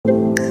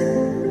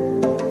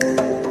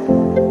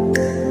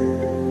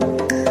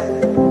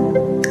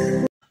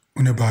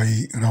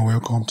Hi, and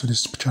welcome to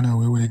this channel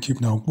where we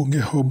give now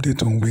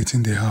update on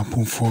waiting they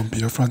happen for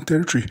Biafran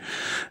territory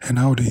and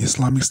how the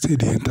Islamic State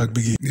they attack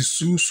begin. The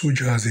Sioux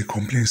soldiers they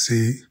complain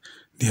say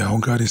their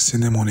hunger is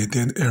send them on a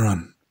dead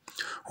errand.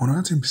 On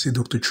our team say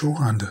Dr. Cho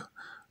and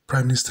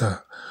Prime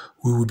Minister,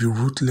 we will be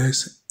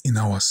ruthless in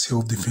our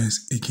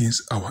self-defense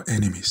against our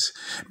enemies.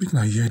 Make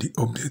now hear the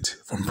update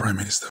from Prime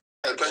Minister.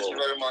 Thank you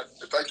very much.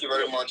 Thank you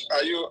very much.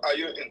 Are you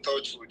in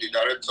touch with the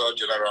Director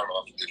General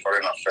of the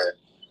Foreign Affairs,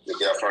 the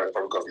Biafran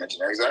Republic of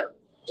Exile?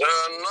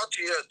 Not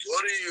yet.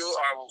 Only you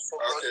are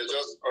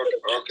focused.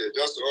 Okay.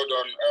 Just hold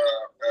on,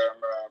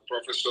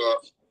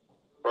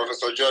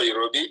 Professor Joy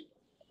Irobi.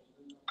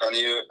 Can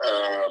you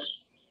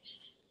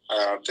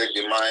take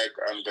the mic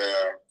and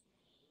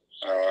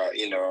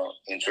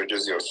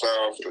introduce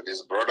yourself to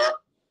this brother?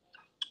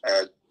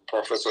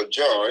 Professor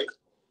Joy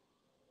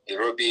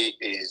Irobi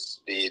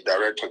is the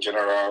Director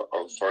General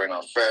of Foreign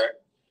Affairs,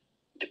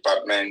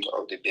 Department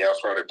of the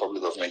Biafra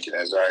Republic of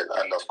Exile,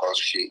 and of course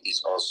she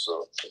is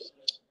also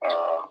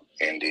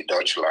in the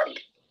Dutchland.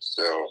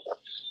 So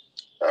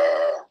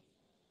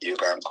you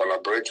can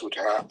collaborate with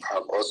her.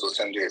 I've also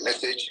sent you a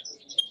message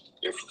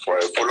for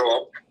a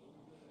follow-up.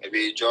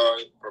 Maybe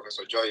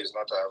Professor Joy is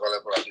not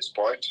available at this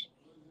point.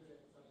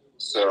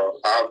 So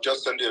I've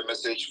just sent you a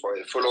message for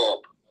a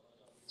follow-up.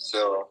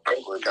 So I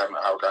can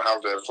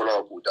have the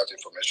follow-up with that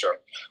information.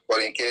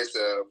 But in case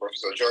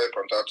Professor Joy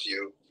contacts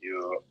you,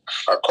 you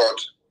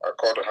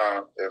accord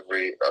her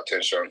every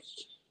attention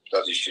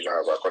that you should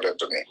have accorded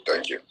to me.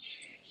 Thank you.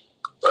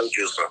 Thank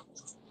you, sir.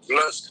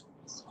 Blessed.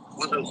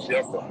 Good to see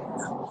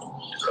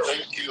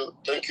you.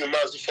 Thank you,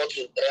 Master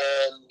Fortune.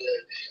 And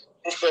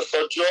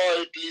Professor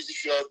Joy, please,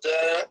 if you are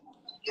there,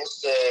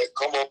 just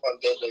come up and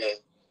then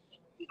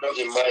grab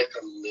the mic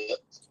and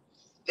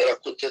get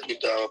acquainted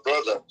with our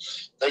brother.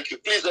 Thank you.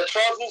 Please, the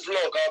travel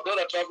vlog, our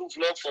brother travel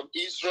vlog from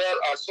Israel.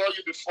 I saw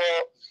you before.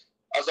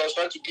 As I was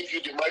trying to give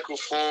you the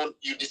microphone,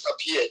 you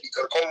disappeared. You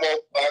can come up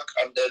back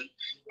and then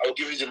I'll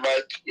give you the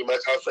mic. You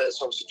might have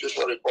some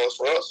situational reports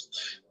for us.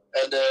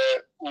 And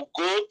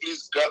Ugo,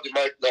 please grab the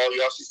mic now.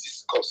 You have 60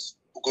 seconds.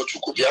 Ugo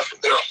Chukwu. Yeah,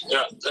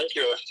 thank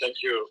you.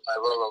 My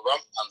brother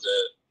and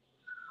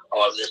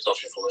our Minister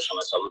of Information.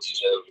 I salute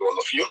every one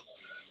of you.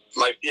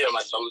 My PM,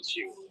 I salute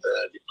you.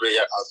 The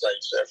prayer answer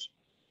itself.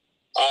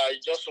 I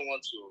just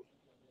want to,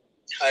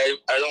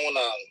 I don't want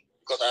to,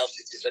 because I have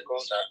 60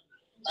 seconds,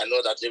 I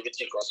know that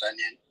everything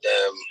concerning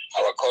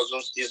our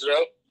cousins,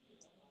 Israel,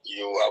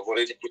 you have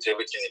already put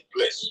everything in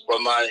place.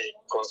 But my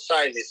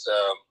concern is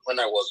when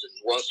I was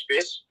in one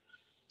space,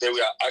 they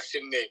were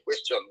asking me a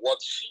question,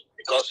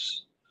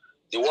 because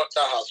the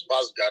water has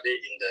passed Gade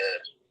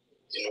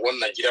in one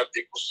Nigerian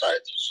people's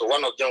side. So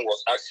one of them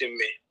was asking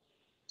me,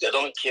 they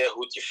don't care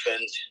who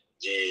defends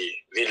the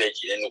village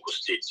in Enugu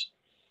State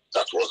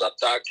that was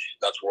attacked,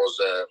 that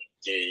was,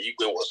 the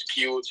Igwe was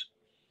killed,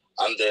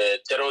 and the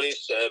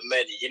terrorists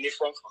men in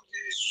uniform from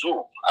the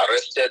zoo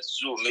arrested.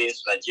 Zoo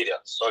means Nigeria.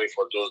 Sorry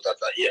for those that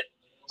are here.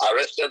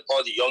 Arrested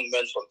all the young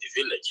men from the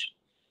village.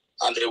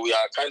 And we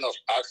are kind of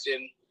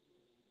asking,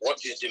 what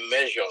is the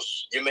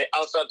measures? You may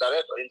answer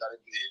direct or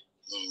indirectly,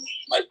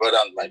 my brother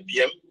and my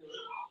PM.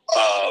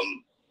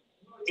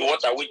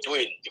 What are we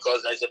doing?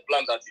 Because there's a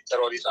plan that the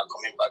terrorists are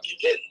coming back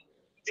again.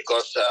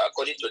 Because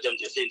according to them,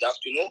 they say in the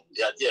afternoon,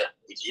 they are there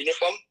with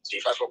uniform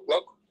till 5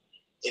 o'clock.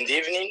 In the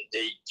evening,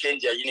 they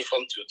change their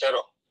uniform to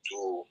terror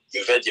to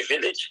invade the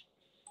village.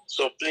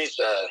 So please,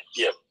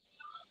 PM,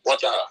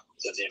 what are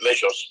the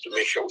measures to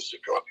make sure we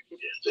secure our people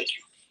here? Thank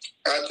you.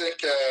 I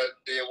think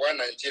the one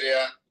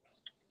Nigeria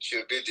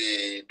should be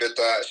in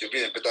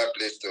a better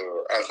place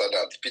to answer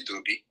that.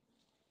 P2B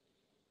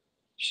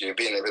should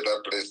be in a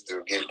better place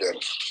to give them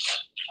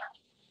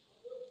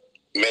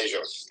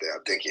measures they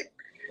are taking.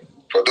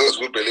 For those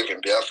who believe in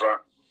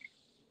Biafra,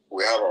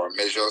 we have our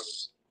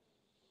measures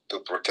to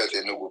protect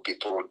Enugu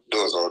people,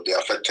 those or the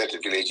affected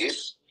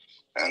villages,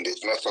 and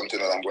it's not something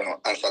that I'm going to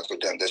answer to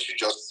them. They should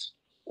just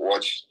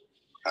watch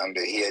and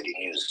hear the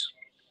news.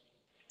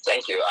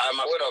 Thank you. I'm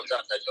aware of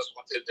that. I just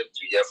wanted them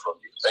to hear from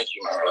you. Thank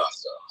you, my brother.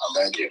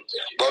 Thank you.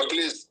 But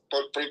please,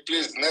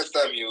 next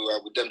time you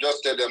are with them,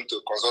 just tell them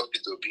to consult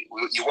P2B.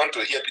 You want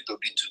to hear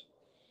P2B too,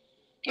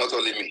 not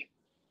only me.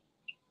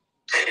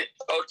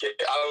 Okay,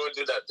 I will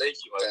do that. Thank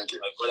you, Thank you.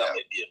 My brother,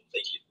 my dear.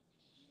 Thank you.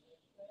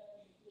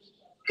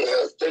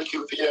 Thank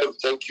you, PM.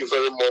 Thank you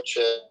very much,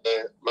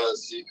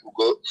 Mazi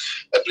Ugo.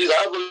 Please, I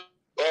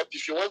have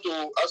if you want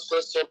to ask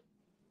questions,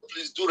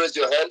 please do raise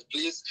your hand,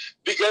 please.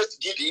 Biggest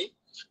Giddy,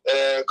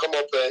 come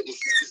up in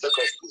 60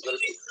 seconds, please. Very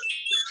quick.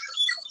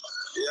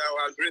 Yeah,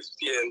 well, great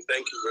PM.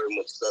 Thank you very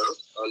much, sir.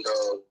 And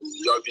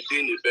you have been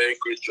doing a very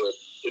great job.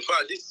 In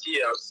fact, this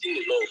year I've seen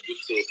a lot of good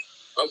things.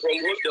 I'm from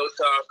Road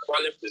Delta,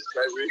 Quality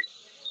Discovery.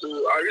 So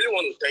I really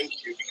want to thank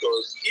you,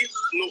 because if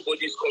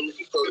nobody is coming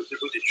to tell the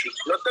people the truth,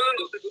 you're telling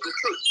the people the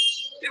truth.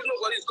 If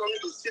nobody is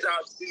coming to see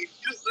that the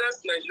useless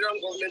Nigerian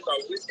government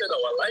has wasted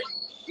our life,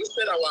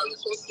 wasted our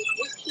resources,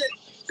 wasted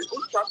the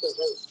good part of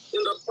us. In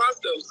the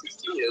past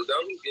 16 years,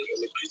 there haven't been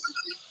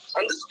electricity.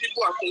 And these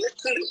people are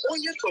collecting the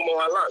oil from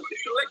our land.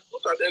 If you like, go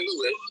important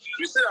anyway.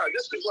 We say that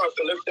these people have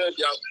collected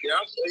their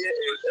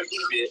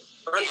everywhere,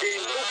 and they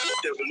move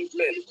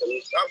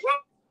development. I've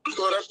gone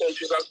to other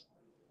countries, I've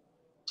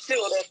seen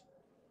other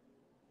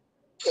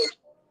countries.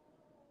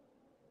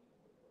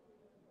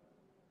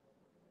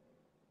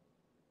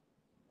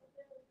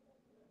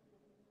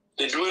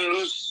 Did we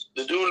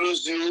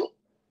lose you?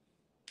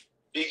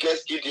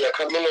 Biggest idiot, I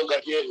can no longer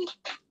hear you.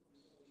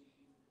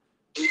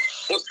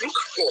 But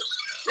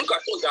look at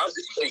us, that's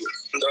this thing.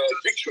 The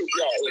picture,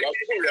 yeah,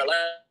 people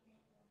realize.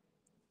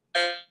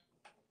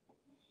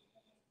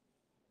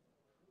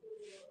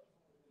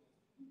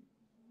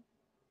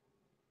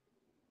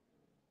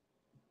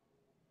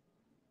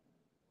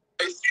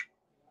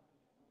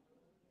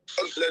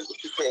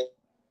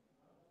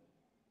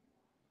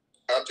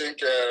 I think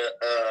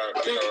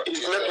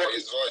his network,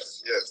 his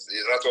voice, yes,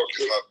 his network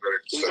is not very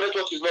good. His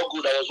network is not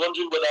good. I was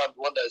wondering whether I'm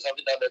the one that is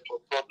having that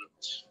network problem.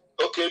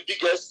 Okay,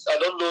 Biggest, I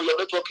don't know, your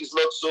network is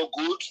not so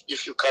good.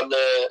 If you can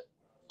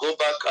go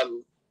back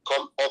and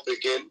come up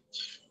again,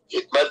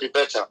 it might be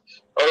better.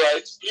 All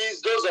right,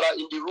 please, those that are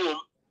in the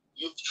room,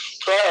 you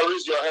try and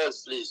raise your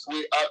hands, please.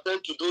 We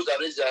attend to those that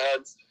raise their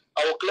hands.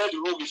 I will clear the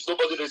room if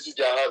nobody raises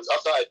their hands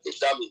after I take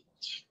Dami.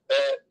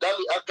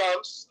 Dami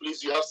Akams,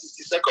 please, you have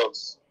 60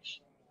 seconds.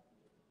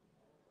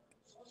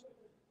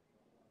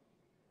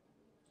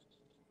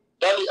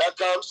 Dami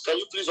Akams, can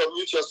you please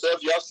unmute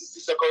yourself? You have 60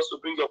 seconds to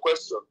bring your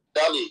question.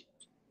 Dami.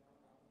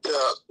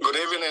 Yeah, good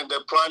evening,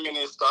 the Prime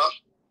Minister.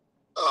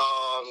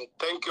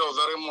 Thank you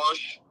very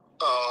much.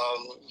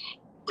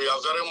 We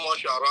are very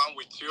much around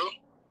with you.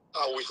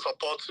 We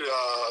support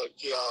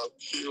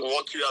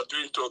what you are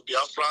doing to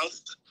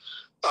Biafrans.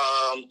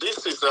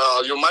 This is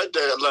you might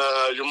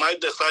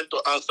decide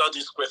to answer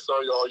this question,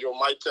 or you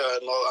might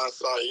not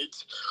answer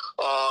it.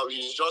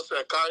 It's just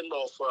a kind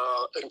of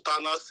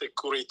internal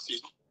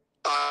security.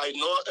 I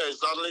know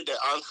exactly the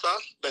answer,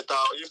 but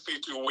if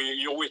you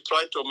will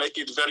try to make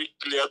it very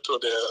clear to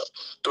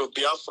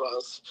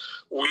Biafrans.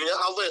 We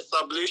have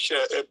established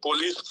a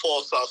police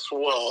force as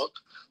well,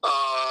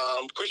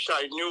 which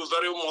I knew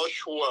very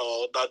much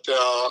well. That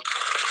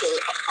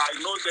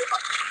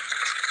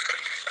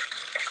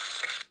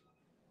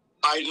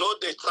I know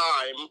the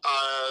time.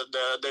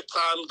 The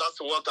time. That's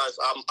what as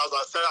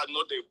I said. I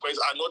know the place.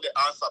 I know the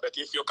answer. But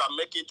if you can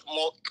make it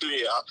more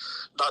clear,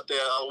 that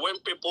when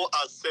people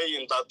are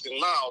saying that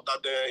now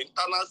that the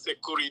internal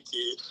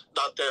security,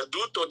 that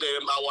due to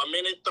our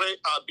military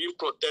are being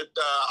protected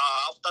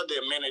after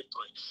the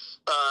military,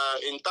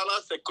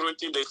 internal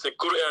security,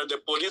 the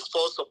police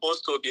force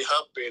supposed to be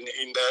helping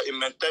in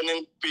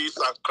maintaining peace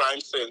and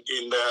crimes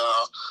internally.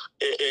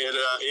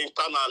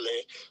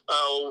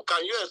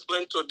 Can you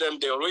explain to them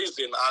the reason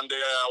and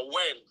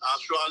when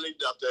actually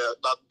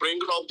that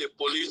bringing up the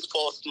police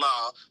force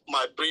now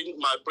might bring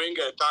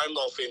a kind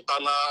of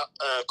internal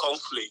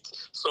conflict?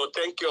 So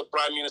thank you,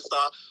 Prime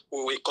Minister.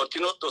 We will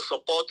continue to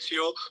support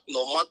you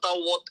no matter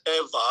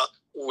whatever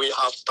we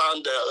have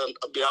stand.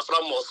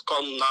 Biafra must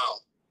come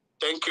now.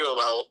 Thank you,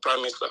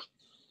 Prime Minister.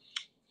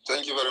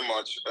 Thank you very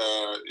much.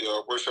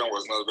 Your question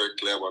was not very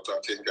clear, but I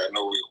think I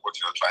know what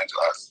you're trying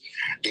to ask.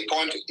 The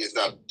point is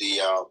that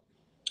the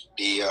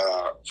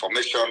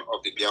formation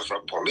of the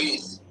Biafra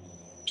police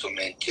to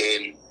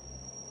maintain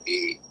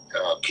the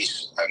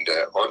peace and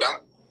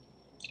order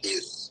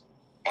is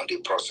on the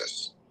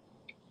process.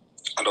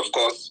 And of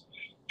course,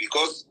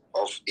 because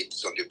of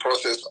it's on the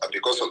process and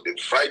because of the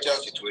fragile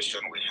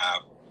situation we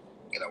have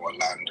in our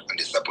land and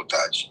the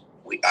sabotage,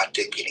 we are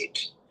taking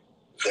it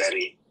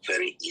very,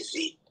 very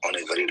easy on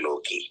a very low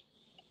key.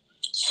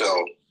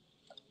 So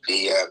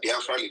the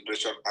Biafra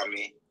Liberation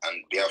Army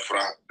and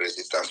Biafra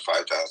resistance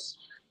fighters,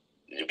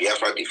 the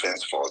Biafra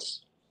Defense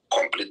Force,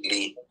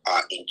 completely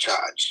are in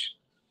charge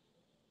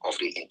of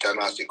the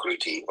internal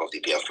security of the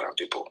Biafra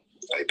people,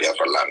 the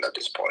Biafra land at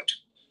this point.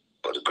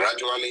 But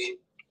gradually,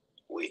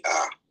 we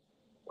are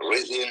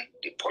raising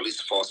the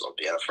police force of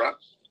Biafra,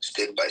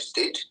 state by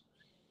state,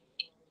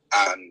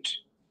 and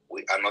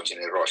we are not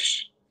in a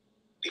rush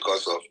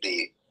because of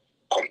the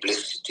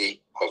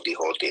complexity of the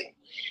whole thing.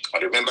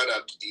 And remember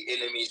that the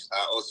enemies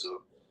are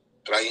also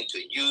trying to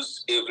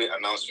use every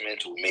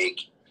announcement we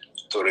make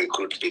to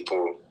recruit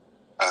people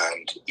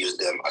and use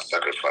them as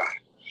sacrifice.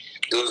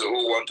 Those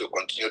who want to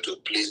continue to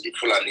please the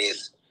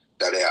Fulanis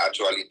that they are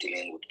actually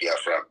dealing with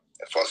Biafra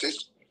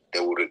forces,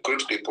 they will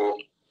recruit people,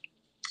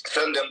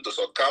 send them to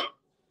succumb,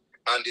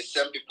 and the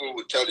same people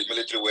will tell the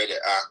military where they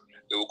are.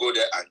 They will go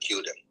there and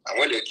kill them. And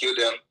when they kill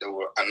them, they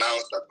will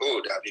announce that,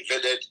 oh, they have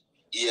invaded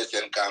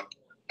ESN camp,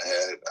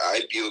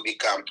 IPOB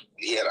camp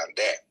here and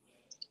there,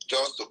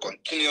 just to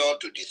continue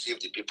to deceive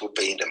the people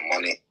paying them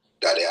money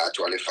that they are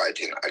actually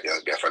fighting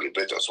against Biafra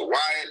Liberators. So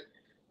while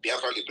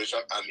Biafra Liberation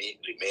Army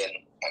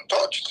remain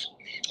untouched,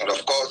 and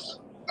of course,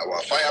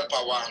 our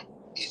firepower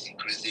is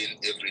increasing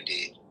every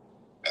day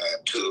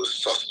to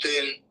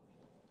sustain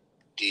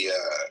the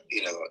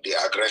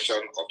aggression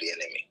of the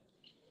enemy.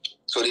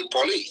 So the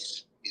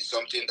police is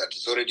something that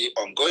is already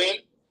ongoing,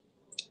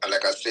 and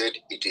like I said,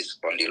 it is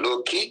on the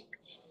low key.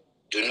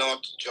 Do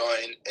not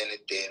join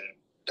anything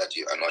that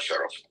you are not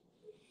sure of.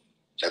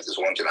 That is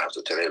one thing I have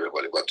to tell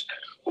everybody. But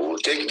we will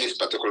take this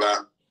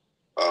particular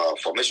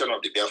formation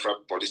of the Biafra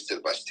police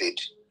state by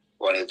state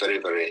on a very,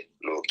 very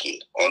low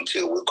key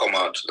until we come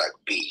out like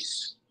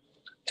bees.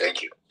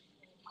 Thank you.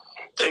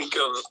 Thank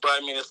you,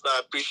 Prime Minister.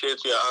 I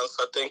appreciate your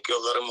answer. Thank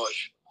you very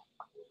much.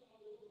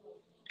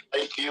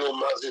 Thank you,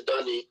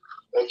 Mazidani.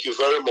 Thank you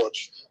very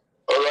much.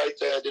 All right,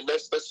 the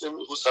next person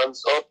whose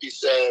hands up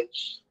is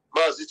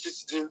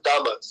Citizen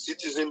Dama.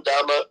 Citizen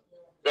Dama,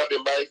 grab the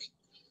mic.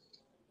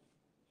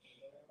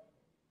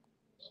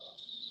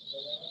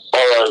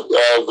 All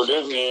right, good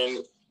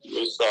evening,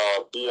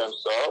 Mr. PM,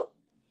 sir.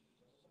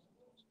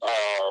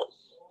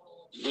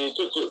 The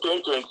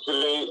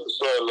 2023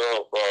 saw a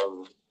lot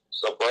of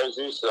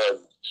surprises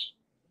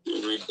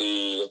with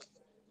the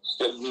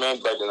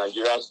statement by the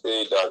Nigerian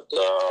state that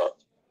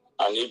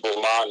an Igbo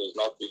man is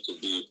not fit to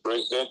be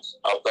president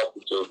after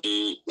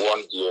P2B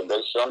won the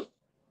election,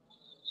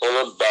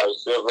 followed by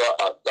several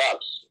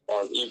attacks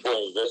on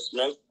Igbo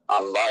investment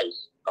and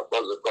lives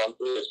across the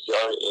country,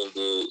 especially in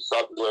the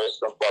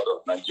southwestern part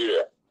of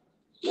Nigeria,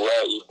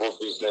 where Igbo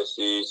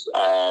businesses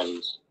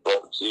and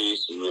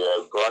properties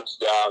were burnt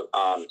down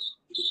and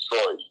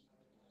destroyed.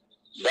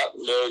 That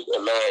made a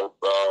lot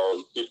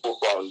of people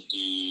from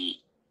the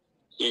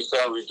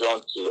eastern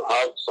region to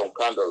have some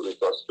kind of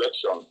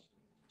retrospection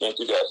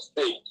into their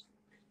state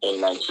in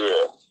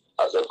Nigeria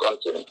as a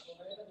country.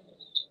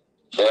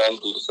 Then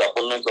the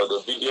disappointment of the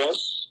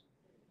obedience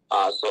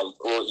and some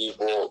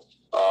pro-Igbo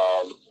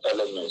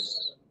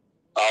elements.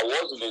 I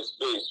was in a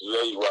space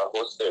where you were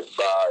hosted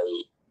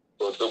by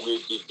Odogwu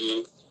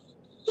Ogidi,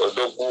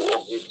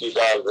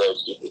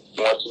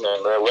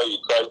 where you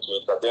tried to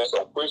entertain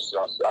some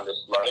questions and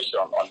explanation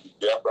on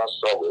the Biafran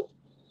struggle.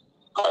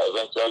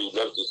 Eventually, you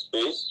left the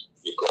space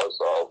because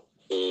of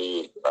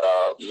the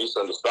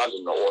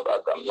misunderstanding of what I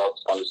cannot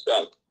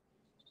understand.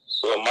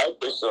 So my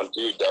question to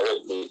you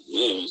directly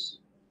is,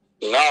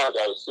 now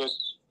there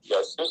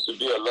seems to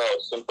be a lot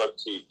of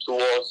sympathy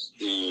towards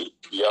the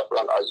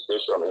Biafran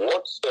agitation.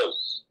 What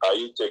steps are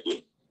you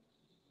taking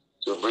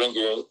to bring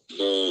in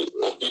the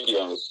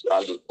obedience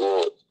and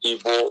the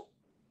Igbo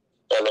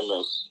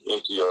elements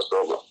into your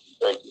struggle?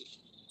 Thank you.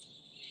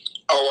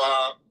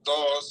 Our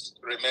doors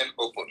remain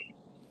open.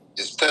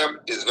 The step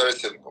is very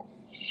simple.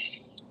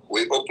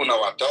 We open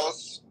our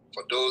doors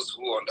for those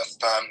who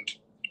understand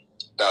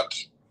that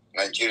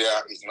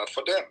Nigeria is not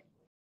for them.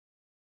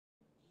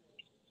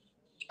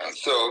 And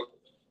so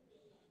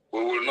we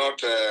will not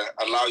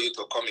allow you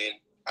to come in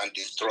and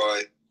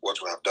destroy what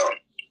we have done.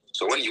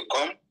 So when you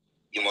come,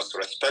 you must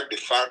respect the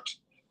fact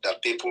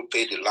that people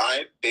pay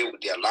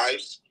with their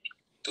lives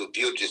to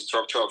build the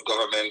structure of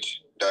government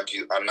that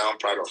you are now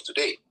proud of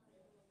today.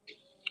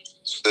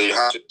 So you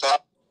have to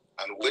tap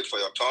and wait for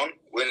your turn.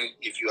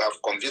 If you have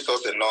convinced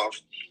us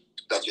enough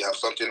that you have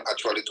something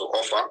actually to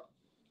offer,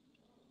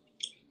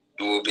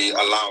 you will be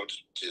allowed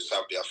to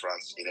serve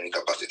Biafrans in any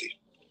capacity.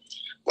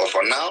 But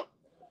for now,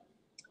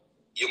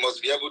 you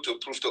must be able to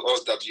prove to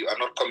us that you are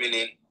not coming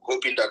in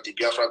hoping that the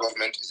Biafra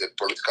government is a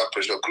political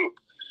pressure group,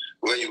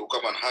 where you will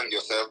come and hang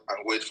yourself and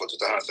wait for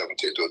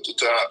 2017 to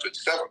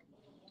 2027.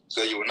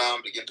 So you will now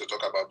begin to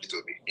talk about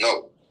P2B.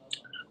 No,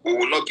 we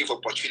will not give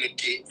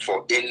opportunity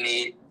for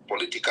any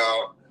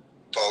political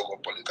talk or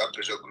political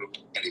pressure group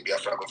in the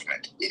Biafra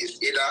government. It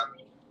is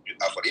either you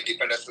are for the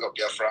independence of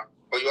Biafra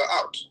or you are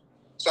out.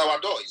 So our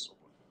door is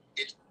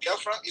open.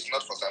 Biafra is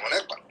not for Simon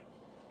Ekpa.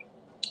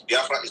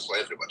 Biafra is for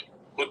everybody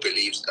who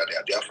believes that they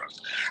are Biafrans,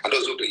 and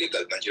those who believe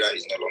that Nigeria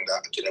is no longer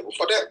attainable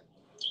for them.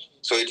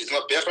 So it is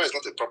not, Biafra is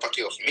not a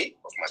property of me,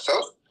 of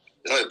myself.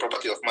 It's not a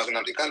property of Mazen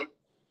Amdekanu.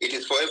 It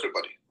is for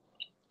everybody.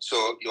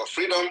 So your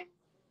freedom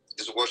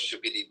is what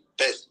should be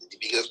the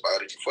biggest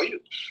priority for you.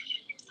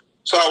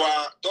 So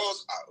our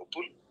doors are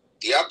open.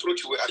 The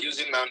approach we are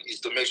using now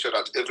is to make sure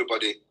that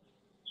everybody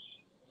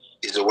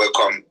is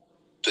welcome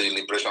to the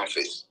liberation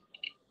phase.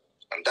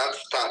 And that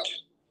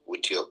starts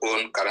with your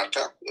own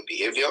character, your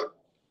behavior,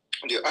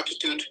 and your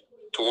attitude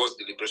towards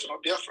the liberation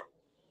of Biafra.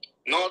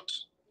 Not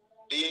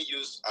being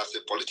used as a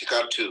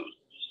political tool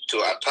to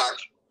attack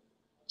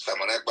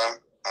Simon Ekpa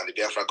and the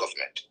Biafra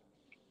government.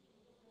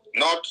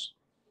 Not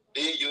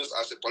being used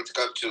as a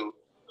political tool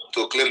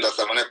to claim that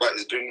Simon Ekpa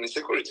is bringing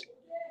insecurity.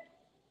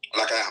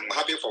 Like I am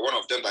happy for one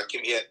of them that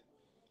came here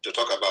to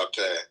talk about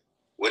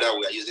whether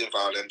we are using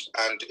violence,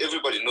 and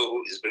everybody knows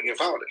who is bringing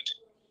violence.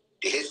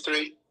 The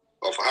history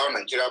of how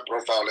Nigeria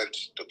brought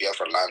violence to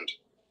Biafra land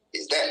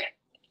is there.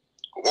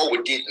 What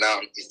we did now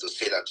is to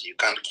say that you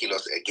can't kill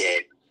us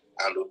again,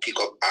 and we'll pick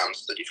up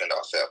arms to defend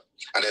ourselves.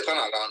 And they turn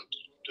around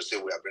to say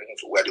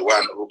we're the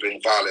one who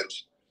bring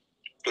violence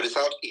to the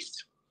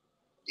southeast.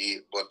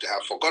 But they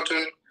have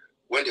forgotten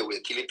when they were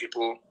killing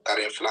people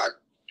carrying flag.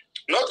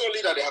 Not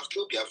only that they have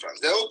killed Biafrans,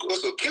 they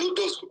also killed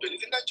those who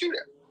believe in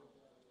Nigeria.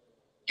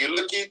 The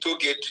lucky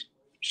toll-gate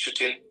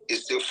shooting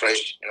is still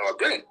fresh in our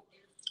brain.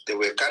 They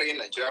were carrying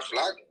Nigeria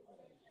flag.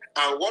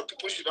 And what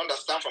people should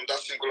understand from that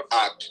single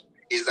act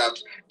is that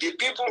the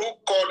people who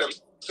call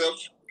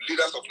themselves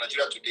leaders of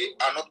Nigeria today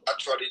are not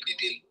actually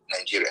leading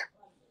Nigeria.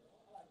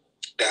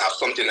 They have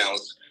something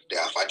else they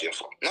are fighting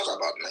for, not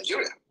about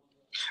Nigeria.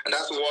 And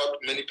that's what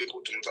many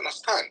people don't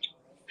understand.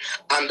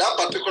 And that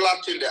particular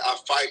thing they are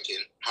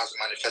fighting has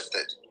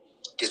manifested.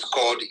 It's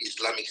called the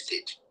Islamic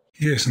State.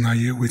 Yes, now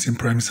here waiting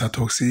Prime Minister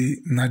talk say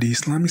now the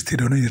Islamic State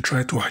don't need to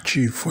try to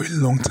achieve for a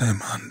long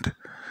time, and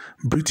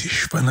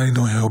British finally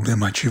don't help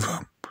them achieve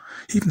them.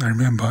 If I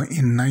remember,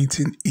 in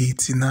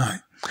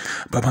 1989,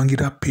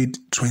 Babangida paid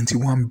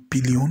 21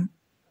 billion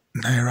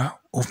naira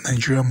of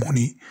Nigerian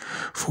money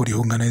for the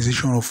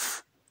organization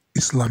of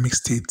Islamic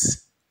State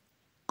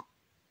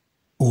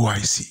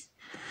OIC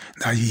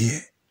that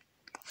year,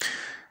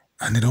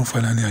 and they don't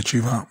finally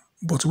achieve them.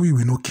 But we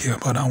will not care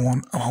about that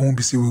one. I won't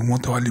be saying we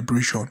want our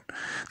liberation.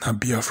 Now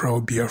Biafra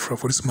or Biafra.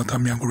 For this matter,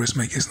 me, I'm going to rest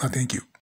my case. Now, thank you.